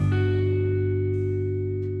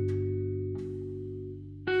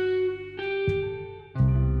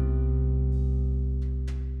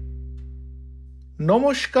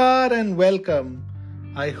Namaskar and welcome.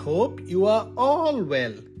 I hope you are all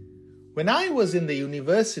well. When I was in the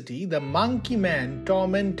university, the monkey man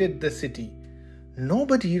tormented the city.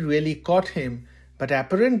 Nobody really caught him, but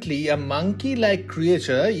apparently a monkey-like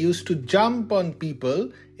creature used to jump on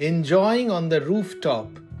people enjoying on the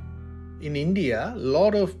rooftop. In India, a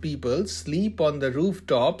lot of people sleep on the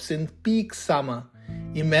rooftops in peak summer.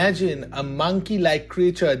 Imagine a monkey-like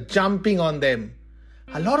creature jumping on them.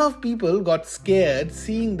 A lot of people got scared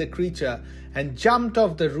seeing the creature and jumped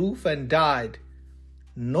off the roof and died.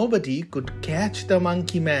 Nobody could catch the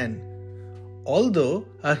monkey man. Although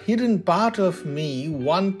a hidden part of me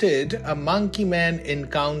wanted a monkey man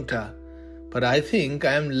encounter, but I think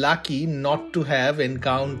I am lucky not to have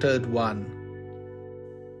encountered one.